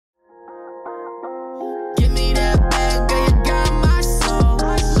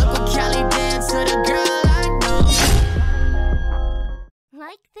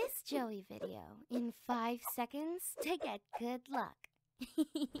Like this Joeigh video in 5 seconds to get good luck.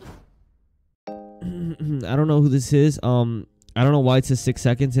 I don't know who this is. I don't know why it says 6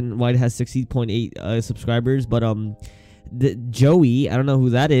 seconds and why it has 60.8 subscribers, but the Joeigh, I don't know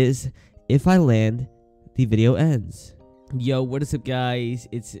who that is. If I land, the video ends. Yo, what is up, guys?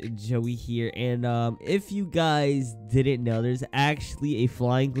 It's Joeigh here, and if you guys didn't know, there's actually a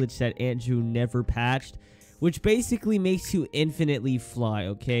flying glitch that Andrew never patched, which basically makes you infinitely fly.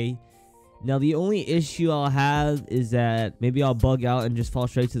 Okay, now the only issue I'll have is that maybe I'll bug out and just fall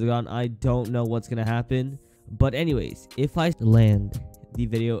straight to the ground. I don't know what's gonna happen, but anyways, if I land, the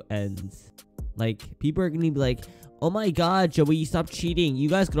video ends. Like, people are gonna be like, oh my god, Joeigh, you stop cheating. You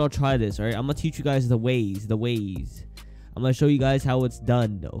guys could all try this. All right, I'm gonna teach you guys the ways. I'm gonna show you guys how it's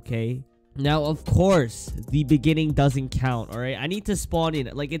done. Okay, now of course the beginning doesn't count. All right, I need to spawn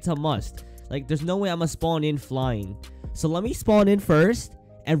in. Like, it's a must. Like, there's no way I'm gonna spawn in flying. So let me spawn in first,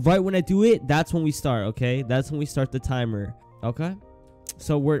 and right when I do it, that's when we start. Okay, that's when we start the timer. Okay,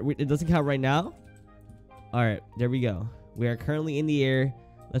 so it doesn't count right now. All right, there we go. We are currently in the air.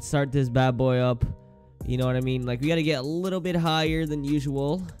 Let's start this bad boy up. You know what I mean? Like, we gotta get a little bit higher than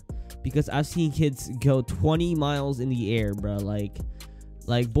usual, because I've seen kids go 20 miles in the air, bro. Like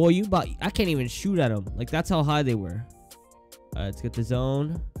boy, I can't even shoot at them. Like, that's how high they were. All right, let's get the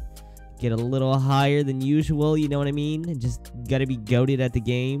zone. Get a little higher than usual, you know what I mean? And just gotta be goated at the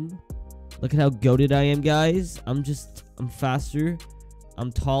game. Look at how goated I am, guys. I'm faster.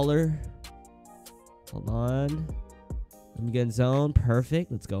 I'm taller. Hold on. Let me get in zone.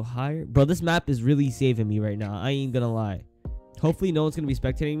 Perfect. Let's go higher. Bro, this map is really saving me right now. I ain't gonna lie. Hopefully no one's gonna be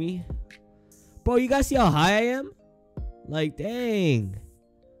spectating me. Bro, you guys see how high I am? Like, dang.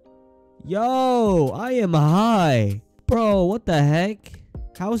 Yo, I am high. Bro, what the heck?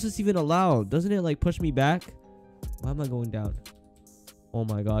 How is this even allowed? Doesn't it like push me back? Why am I going down? Oh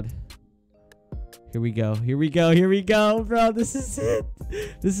my god. Here we go. Here we go. Here we go, bro. This is it.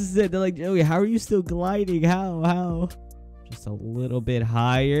 This is it. They're like, Joeigh, how are you still gliding? How? Just a little bit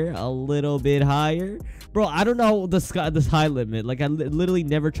higher. A little bit higher. Bro, I don't know this high limit. Like, I literally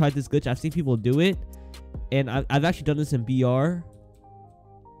never tried this glitch. I've seen people do it, and I've actually done this in BR.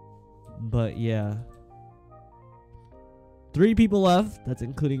 But yeah. 3 people left. That's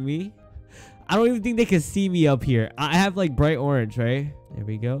including me. I don't even think they can see me up here. I have like bright orange, right? There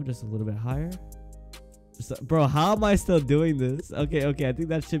we go. Just a little bit higher. Bro, how am I still doing this? Okay. I think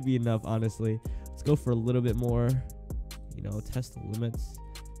that should be enough, honestly. Let's go for a little bit more. You know, test the limits.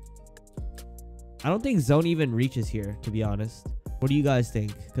 I don't think zone even reaches here, to be honest. What do you guys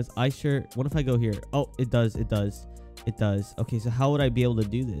think? Because what if I go here? Oh, it does. Okay, so how would I be able to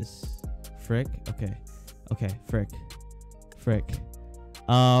do this? Frick. Okay, frick.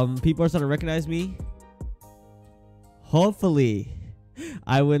 People are starting to recognize me. Hopefully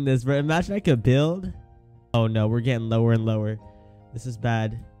I win this, bro. Imagine I could build. Oh no, we're getting lower and lower. This is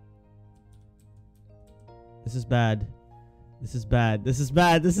bad. This is bad,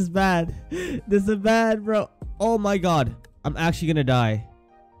 bro. Oh my god, I'm actually gonna die.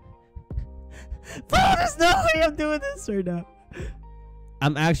 Bro, there's no way I'm doing this right now.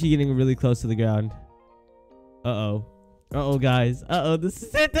 I'm actually getting really close to the ground. Uh-oh, guys. This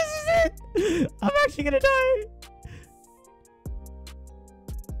is it. I'm actually gonna die.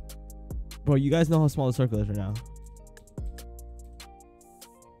 Bro, you guys know how small the circle is right now.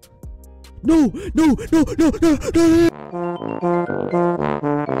 No.